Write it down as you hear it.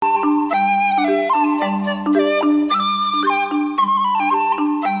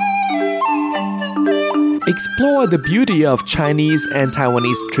Explore the beauty of Chinese and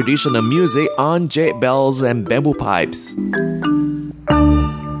Taiwanese traditional music on jade bells and bamboo pipes.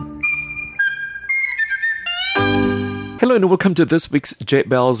 Hello and welcome to this week's Jade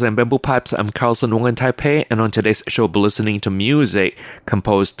Bells and Bamboo Pipes. I'm Carlson Wong in Taipei, and on today's show we'll be listening to music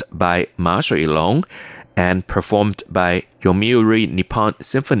composed by Ma Shui-long and performed by Yomiuri Nippon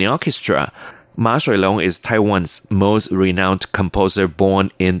Symphony Orchestra. Ma Shui-long is Taiwan's most renowned composer,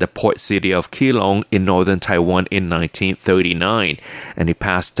 born in the port city of Keelung in northern Taiwan in 1939, and he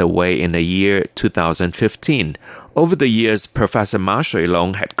passed away in the year 2015. Over the years, Professor Ma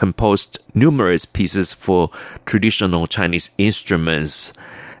Shui-long had composed numerous pieces for traditional Chinese instruments.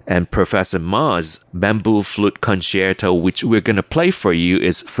 And Professor Ma's Bamboo Flute Concerto, which we're going to play for you,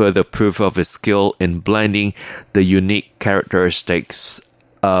 is further proof of his skill in blending the unique characteristics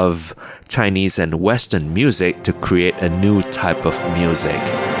of Chinese and Western music to create a new type of music.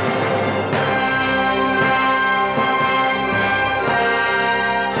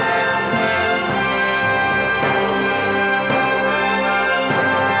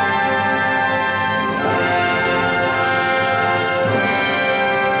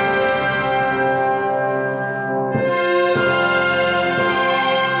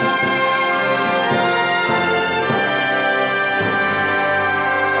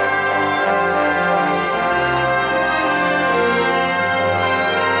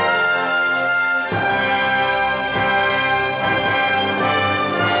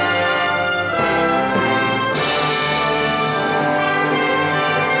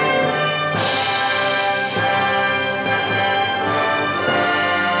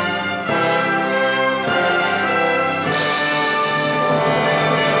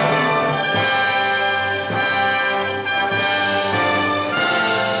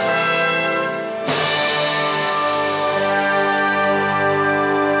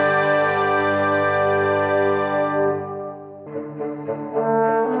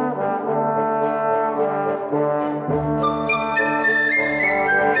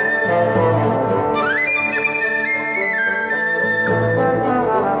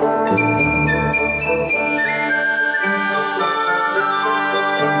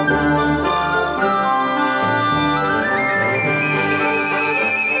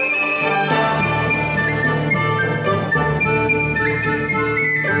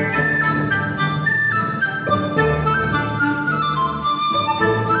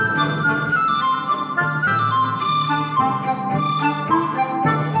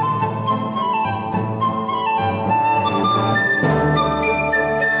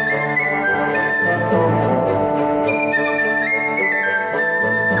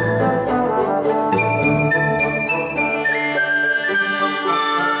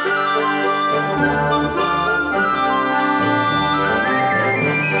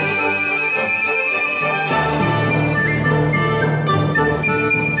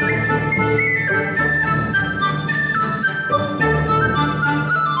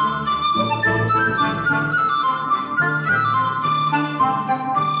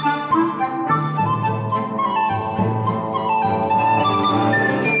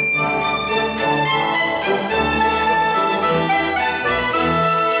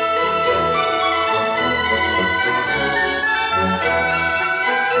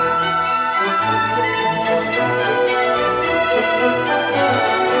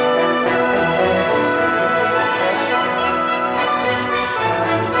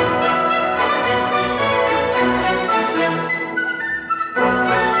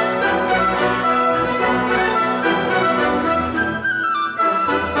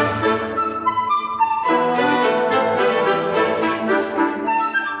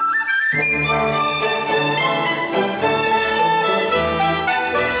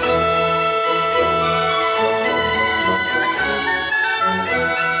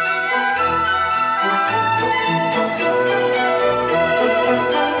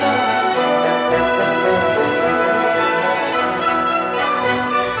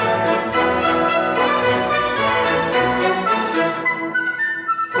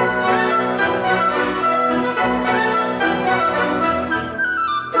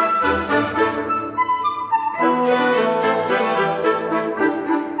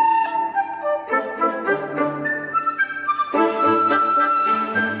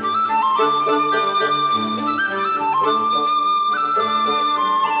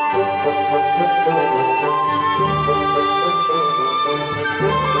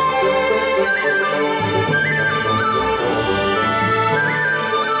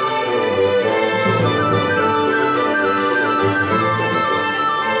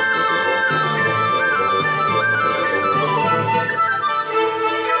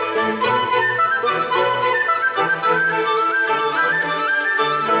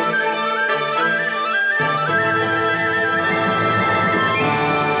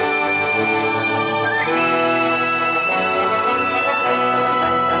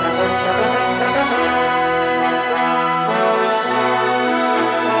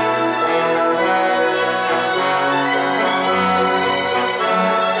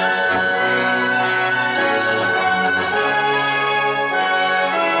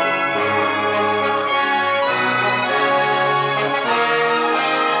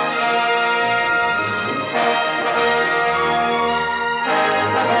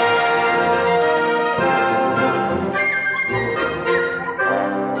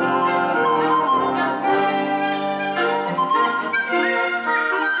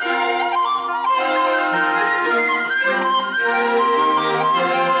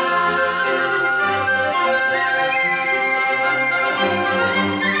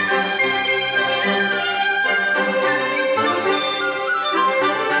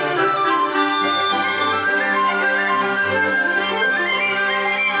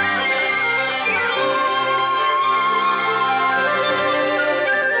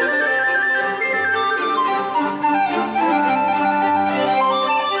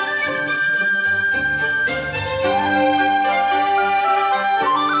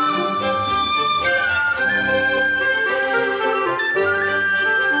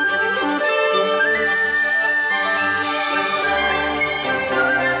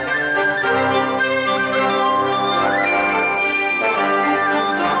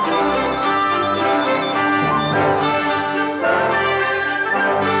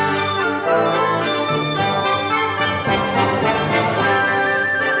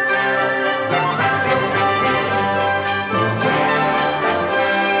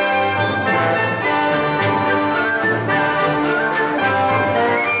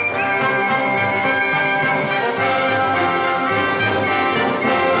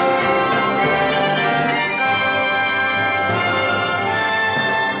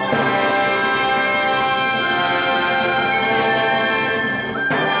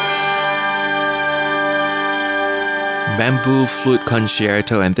 Bamboo Flute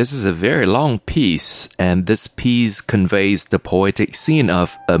Concerto, and this is a very long piece, and this piece conveys the poetic scene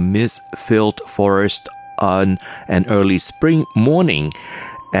of a mist-filled forest on an early spring morning,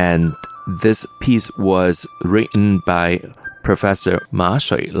 and this piece was written by Professor Ma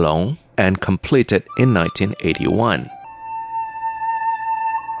Shui-long and completed in 1981.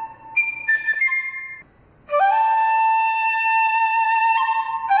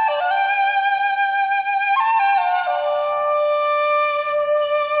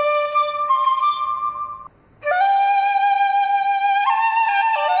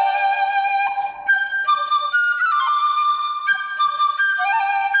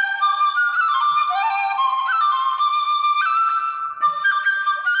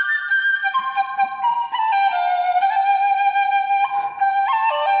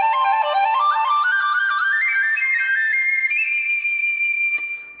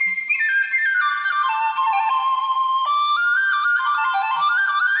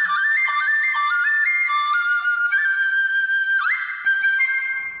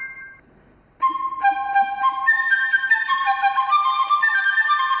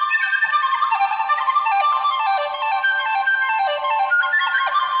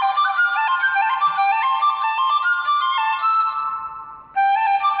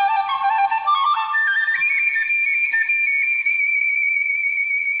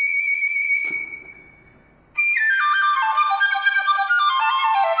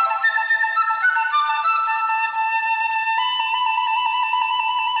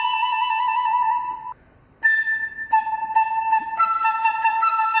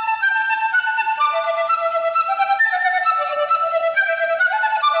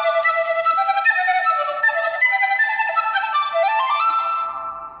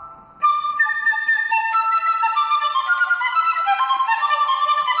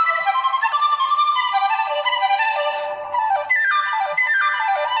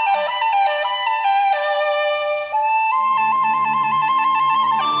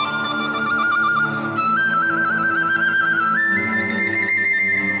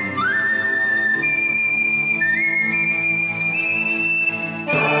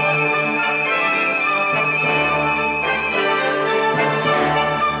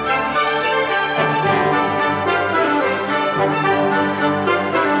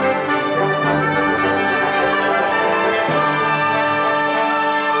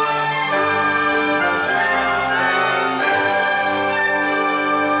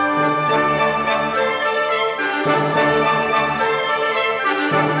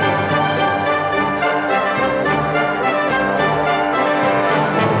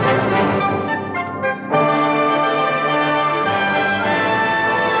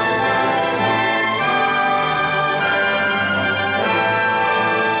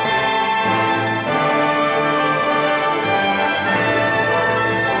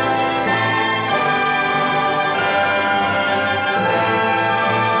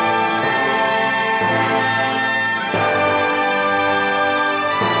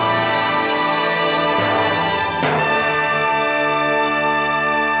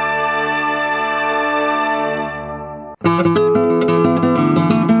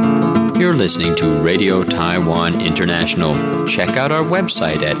 You're listening to Radio Taiwan International. Check out our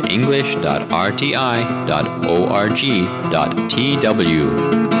website at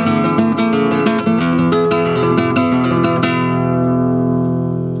english.rti.org.tw.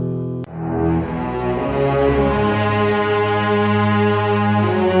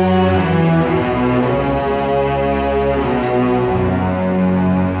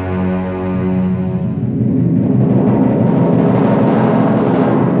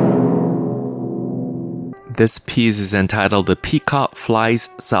 This piece is entitled The Peacock Flies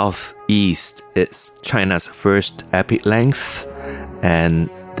Southeast. It's China's first epic length,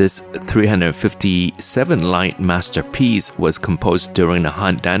 and this 357-line masterpiece was composed during the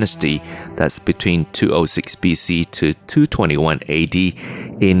Han Dynasty, that's between 206 BC to 221 AD,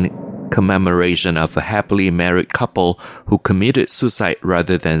 in commemoration of a happily married couple who committed suicide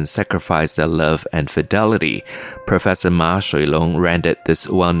rather than sacrifice their love and fidelity. Professor Ma Shui-long rendered this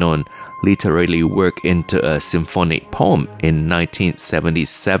well-known literary work into a symphonic poem in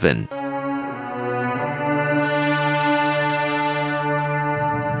 1977.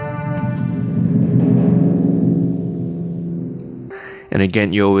 And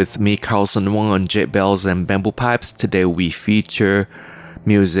again, you're with me, Carlson Wong, on Jade Bells and Bamboo Pipes. Today we feature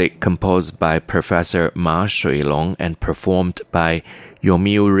music composed by Professor Ma Shui-long and performed by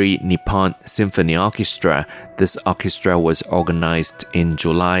Yomiuri Nippon Symphony Orchestra. This orchestra was organized in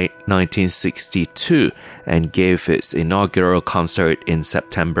July 1962 and gave its inaugural concert in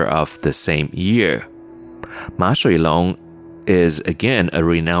September of the same year. Ma Shui-long is again a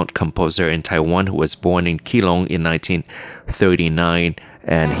renowned composer in Taiwan who was born in Keelung in 1939,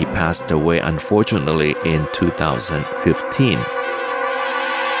 and he passed away unfortunately in 2015.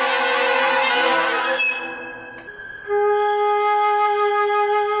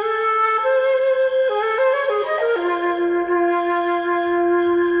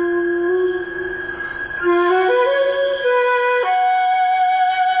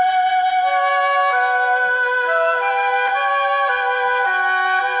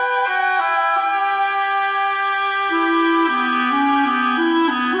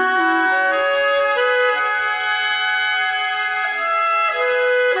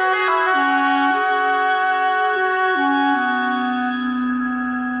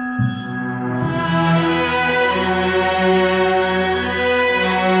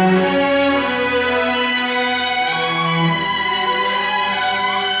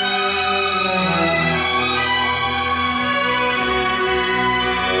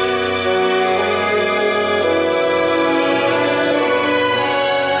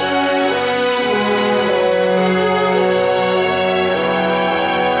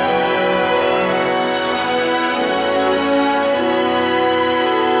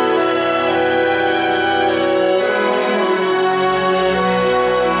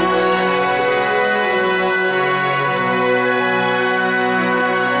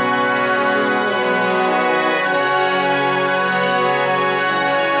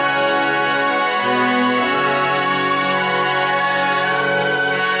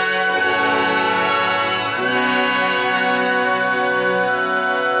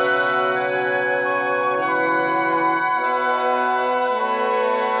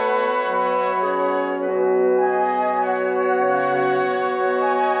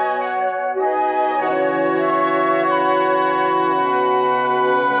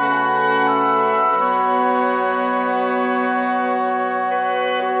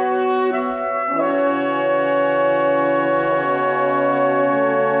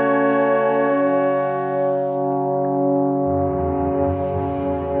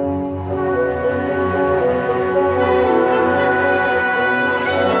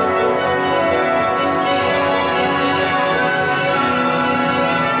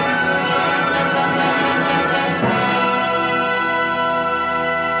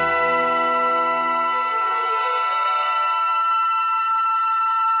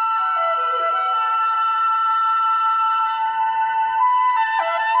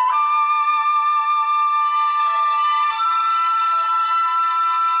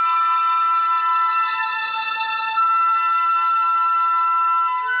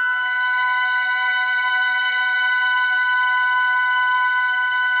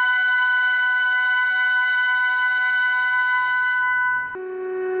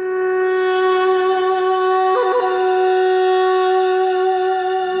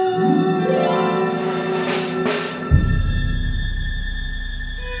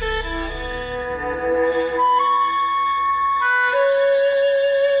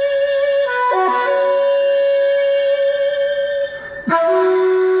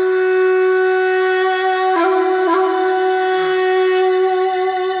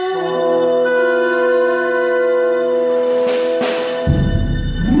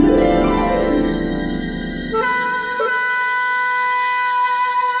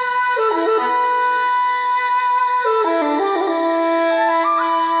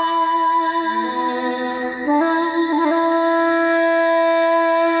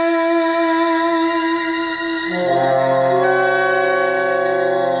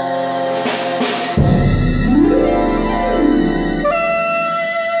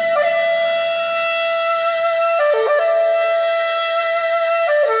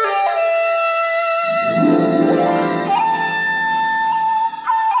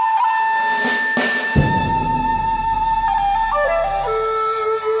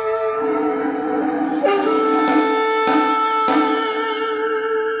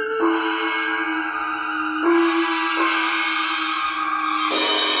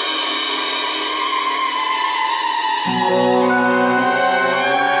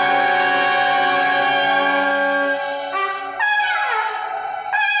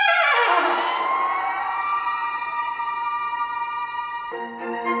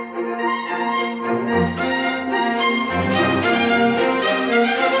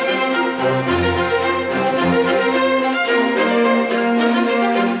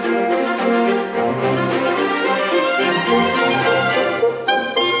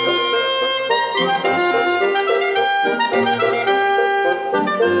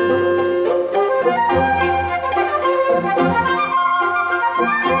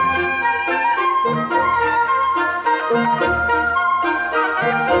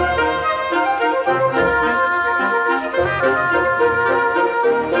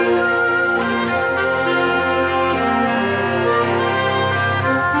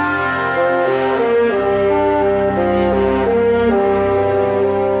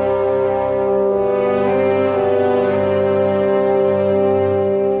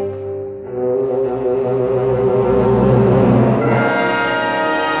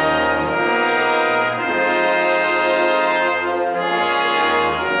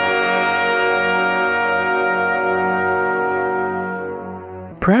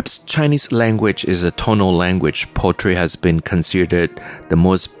 Perhaps Chinese language is a tonal language. Poetry has been considered the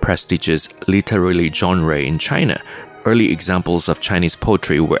most prestigious literary genre in China. Early examples of Chinese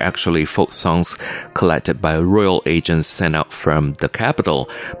poetry were actually folk songs collected by royal agents sent out from the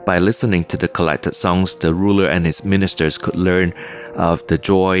capital. By listening to the collected songs, the ruler and his ministers could learn of the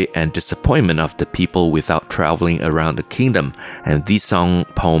joy and disappointment of the people without traveling around the kingdom. And these song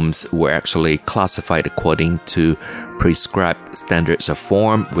poems were actually classified according to prescribed standards of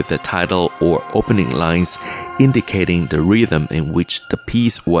form, with the title or opening lines indicating the rhythm in which the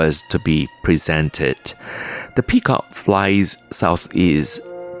piece was to be presented. The Peacock Flies Southeast,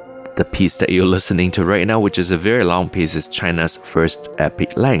 the piece that you're listening to right now, which is a very long piece, is China's first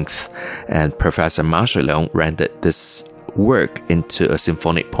epic length. And Professor Ma Shui-long rendered this work into a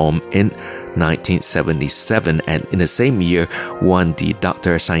symphonic poem in 1977, and in the same year won the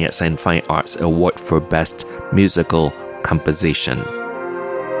Dr. Sun Yat-sen Fine Arts Award for Best Musical Composition.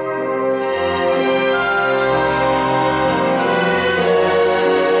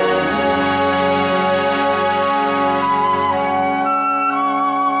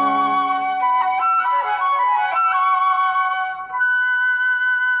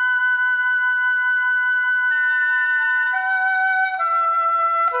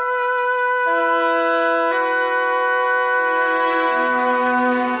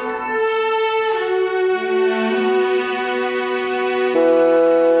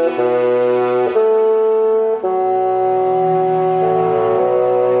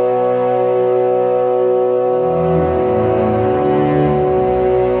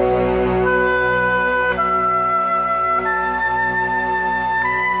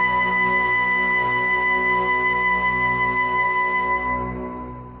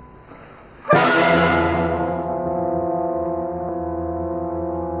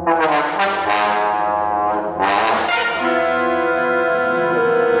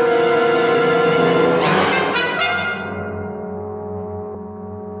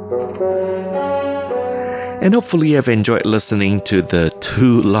 And hopefully you've enjoyed listening to the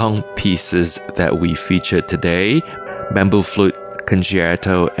two long pieces that we featured today, Bamboo Flute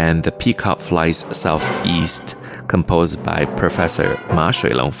Concerto and The Peacock Flies Southeast, composed by Professor Ma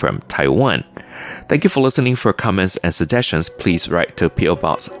Shui-long from Taiwan. Thank you for listening. For comments and suggestions, please write to P.O.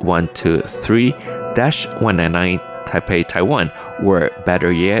 Box 123-199 Taipei, Taiwan, or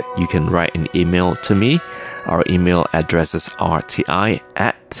better yet, you can write an email to me. Our email address is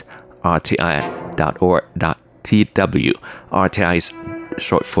rti@rti.org.tw. RTI is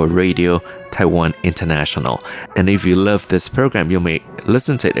short for Radio Taiwan International. And if you love this program, you may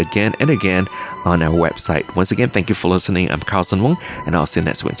listen to it again and again on our website. Once again, thank you for listening. I'm Carlson Wong, and I'll see you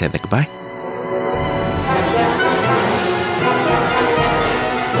next Wednesday. Goodbye.